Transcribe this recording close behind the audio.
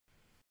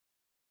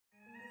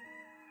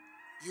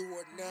You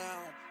are now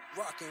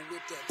rocking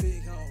with the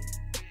big homie.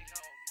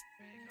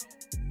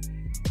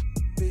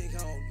 Big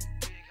homie.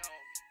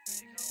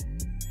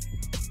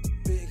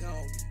 Big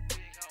homie.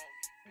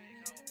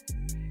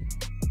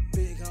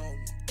 Big homie.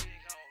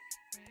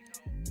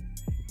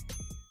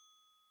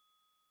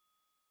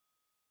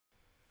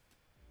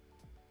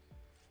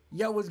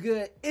 Yo, what's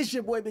good? It's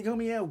your boy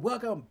BiggHomi and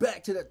welcome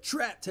back to the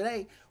trap.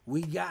 Today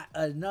we got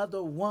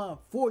another one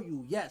for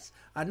you. Yes,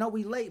 I know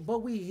we late, but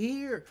we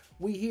here,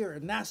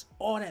 and that's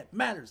all that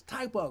matters.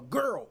 Typa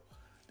girl,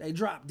 they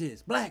dropped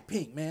this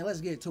BLACKPINK, man.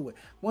 Let's get to it.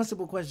 One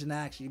simple question to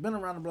ask you. Been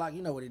around the block,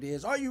 you know what it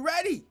is. Are you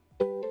ready?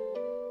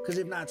 Cause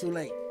if not, too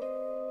late.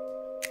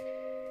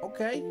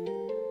 Okay.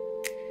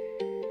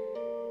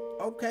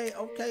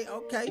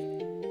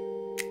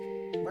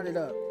 Run it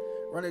up.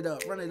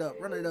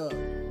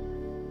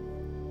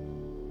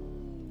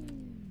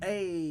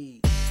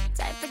 Hey.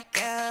 Type of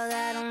girl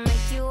that'll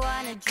make you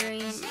wanna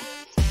dream.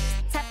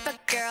 Type of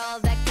girl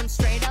that comes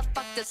straight up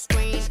off the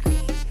screen.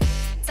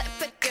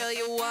 Type of girl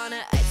you wanna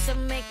ice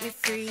and make me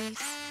freeze.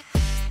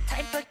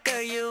 Type of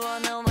girl you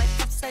wanna wipe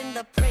off in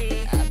the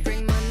pre. I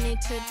bring money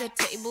to the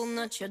table,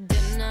 not your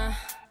dinner.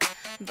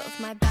 Both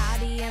my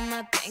body and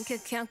my bank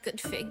account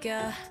could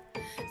figure.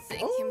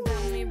 Thinking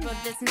about me, but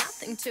there's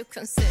nothing to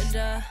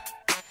consider.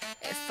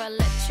 If I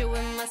let you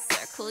in my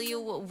circle, you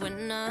a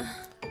winner.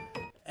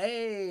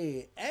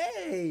 Hey,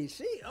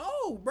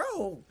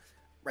 bro,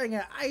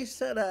 bringing ice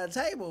to the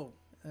table.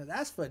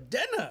 That's for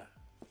dinner,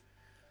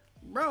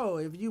 bro.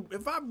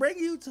 If I bring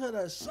you to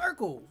the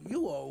circle,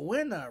 you a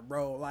winner,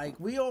 bro. Like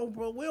we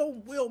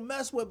don't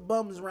mess with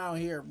bums around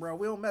here, bro.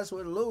 We don't mess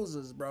with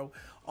losers, bro.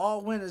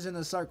 All winners in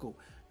the circle,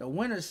 the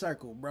winner's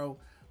circle, bro.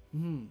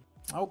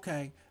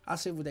 Okay, I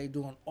see what they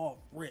doing off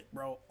rip,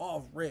 bro.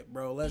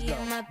 Let's go.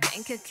 My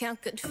bank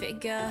account could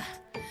figure.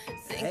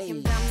 Thinking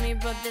about me,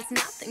 but there's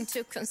nothing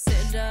to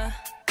consider.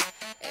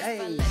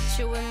 If I let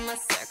you in my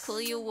circle,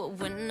 you a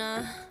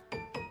winner.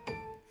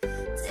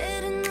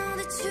 Didn't know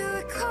that you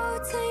were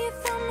cold till you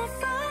found my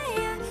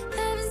fire.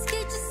 Heaven's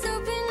gate just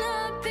open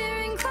up here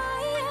and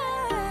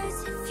quiet.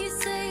 If you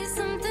say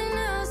something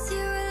else,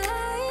 you're a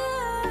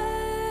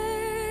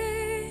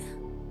liar.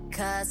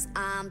 Cause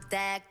I'm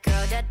that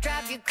girl that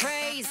drive you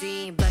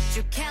crazy, but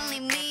you can't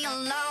leave me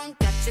alone.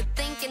 Got you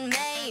thinking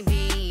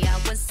maybe I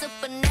was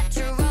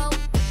supernatural.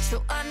 Put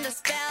you under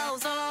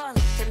spells or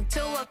look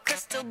into a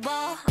crystal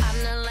ball.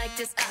 I'm not like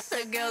these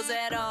other girls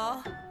at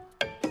all.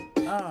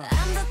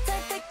 I'm the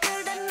type of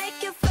girl that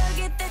make you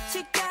forget that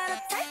you got a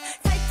type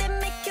that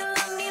make you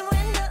love me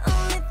when the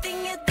only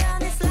thing you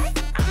done is like.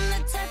 I'm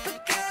the type of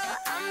girl,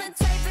 I'm the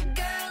type of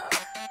girl.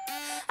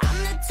 I'm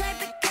the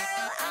type of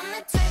girl, I'm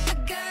the type of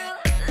girl.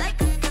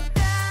 Like a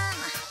da-da,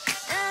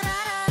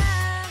 da-da-da-da.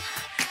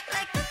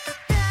 Like a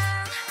da-da,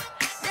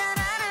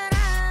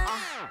 da-da-da-da.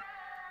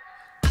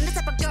 I'm the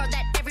type of girl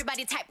that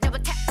everybody type, that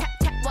would tap, tap,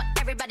 tap what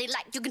everybody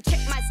like. You can check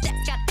my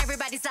steps, got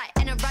everybody's eye,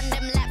 and I run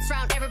them laps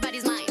round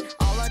everybody's mind.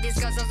 All of these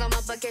girls on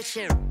my bucket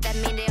shit, that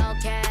mean they all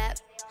cap.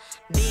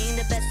 Being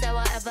the best at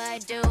whatever I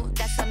do,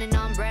 that's something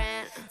on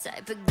brand.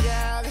 Type of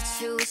girl that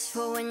you wish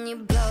for when you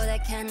blow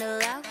that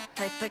candle out.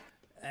 Type of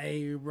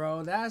Hey,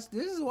 bro, this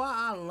is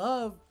why I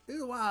love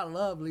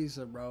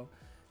Lisa, bro.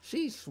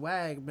 She's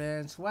swag,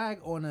 man. Swag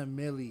on a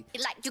milli.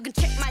 like you can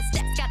check my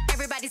steps, got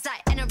everybody's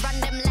eye, and I run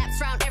them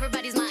laps round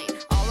everybody's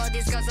mind. All of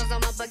these girls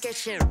on my bucket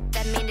shit,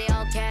 that mean they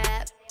all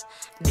cap.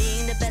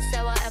 Being the best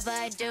at whatever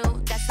I do,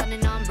 that's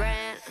something on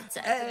brand.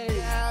 Type of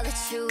girl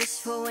that you wish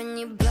for when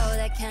you blow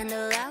that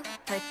candle out.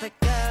 Type of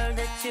girl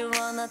that you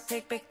wanna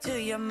take back to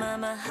your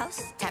mama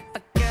house. Type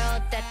of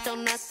girl that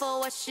don't ask for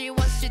what she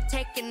wants, you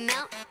taking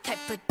out.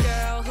 Type of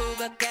girl who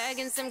got gag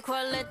and some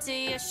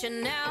quality, yes,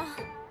 Chanel.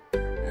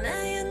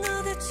 Now you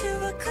know that you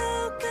were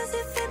cold, cause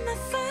you fit my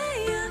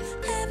fire.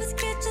 Heaven's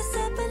gate just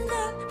opened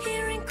up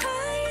here and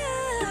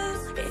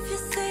quiet. If you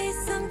say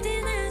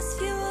something else,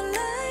 you a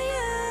liar.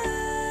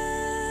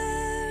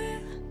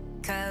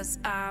 Cause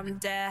I'm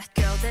that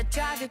girl that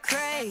drive you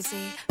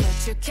crazy,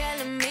 but you're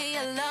killing me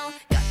alone.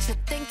 Got you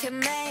thinking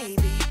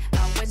maybe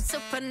I went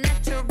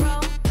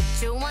supernatural.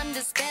 Put you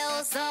under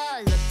spells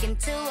or look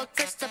into a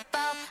crystal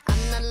ball.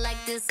 I'm not like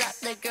these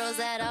other girls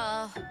at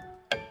all.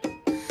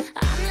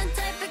 I'm the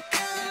type of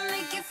girl that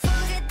make you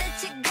forget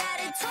that you got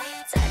it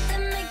twice. Type that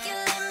make you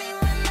let me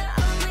when the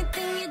only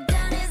thing you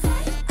done is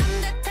like. I'm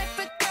the type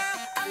of girl,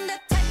 I'm the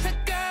type of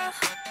girl.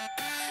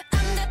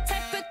 I'm the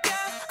type of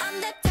girl, I'm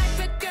the type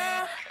of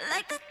girl.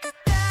 Like da da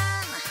da,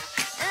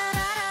 da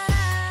da da.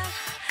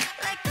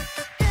 Like da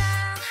da da,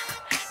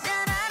 da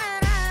da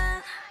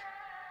da.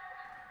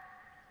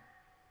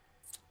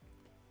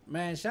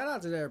 Man, shout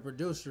out to their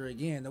producer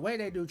again. The way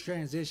they do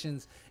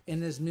transitions in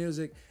this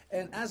music,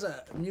 and as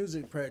a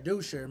music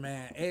producer,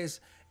 man,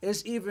 it's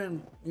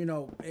even, you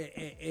know,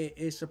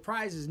 it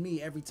surprises me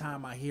every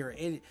time I hear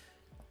it.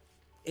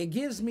 It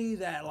gives me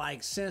that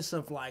like sense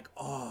of like,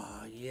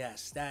 oh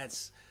yes,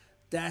 that's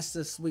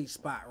the sweet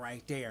spot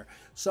right there.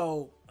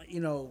 So, you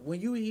know, when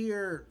you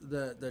hear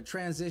the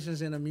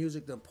transitions in the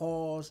music, the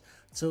pause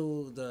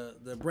to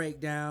the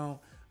breakdown,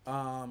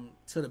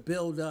 to the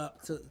build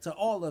up, to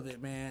all of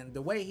it, man.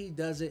 The way he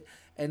does it,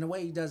 and the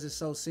way he does it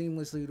so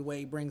seamlessly, the way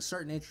he brings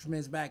certain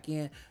instruments back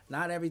in,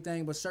 not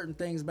everything, but certain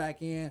things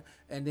back in,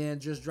 and then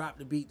just drop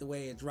the beat the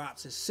way it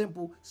drops. It's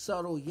simple,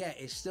 subtle, yet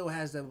it still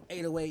has the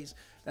 808s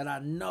that I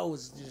know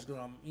is just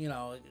gonna, you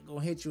know,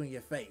 gonna hit you in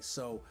your face.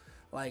 So,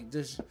 like,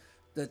 just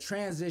the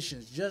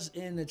transitions, just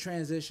in the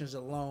transitions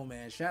alone,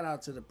 man. Shout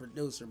out to the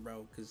producer,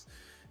 bro, because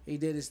he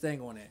did his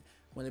thing on it.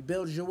 When it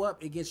builds you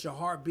up, it gets your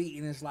heart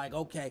beating. It's like,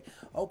 okay,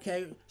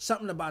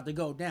 something about to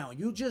go down.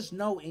 You just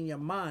know in your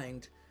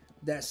mind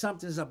that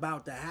something's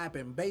about to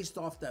happen based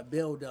off that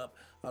build up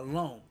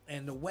alone.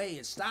 And the way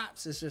it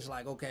stops, it's just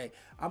like, okay,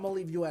 I'm gonna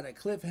leave you at a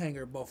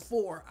cliffhanger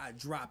before I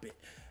drop it.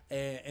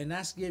 And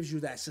that gives you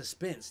that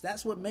suspense.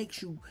 That's what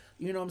makes you,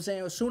 you know what I'm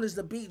saying? As soon as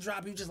the beat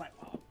drop, you just like,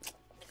 oh,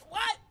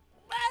 what?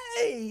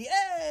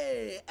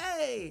 Hey.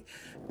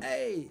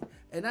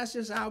 And that's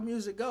just how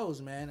music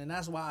goes, man. And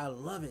that's why I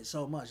love it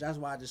so much. That's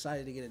why I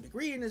decided to get a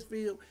degree in this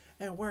field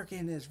and work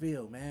in this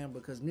field, man.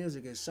 Because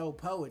music is so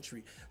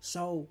poetry.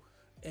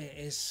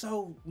 It's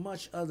so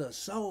much of the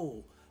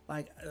soul.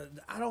 Like,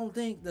 I don't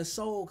think the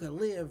soul could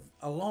live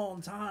a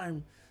long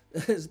time,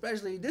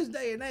 especially this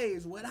day and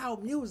age,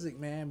 without music,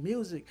 man.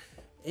 Music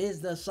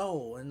is the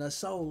soul, and the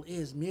soul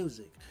is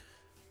music.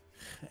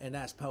 And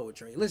that's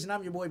poetry. Listen,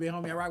 I'm your boy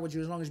BiggHomi. I rock with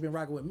you as long as you've been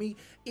rocking with me.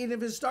 Even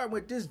if it's starting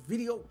with this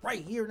video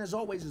right here, and as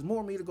always, there's more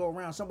of me to go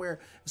around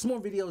somewhere. There's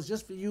more videos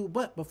just for you.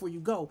 But before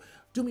you go,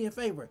 do me a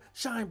favor.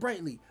 Shine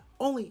brightly,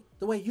 only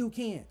the way you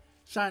can.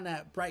 Shine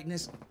that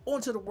brightness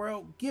onto the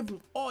world. Give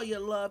them all your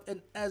love, and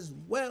as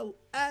well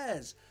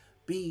as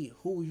be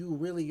who you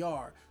really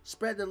are.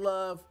 Spread the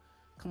love.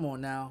 Come on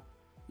now.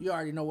 You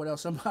already know what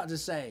else I'm about to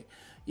say.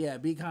 Yeah,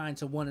 be kind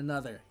to one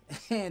another.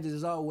 And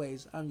as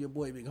always, I'm your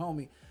boy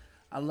BiggHomi.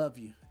 I love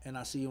you, and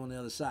I'll see you on the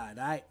other side,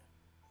 all right?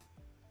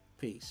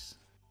 Peace.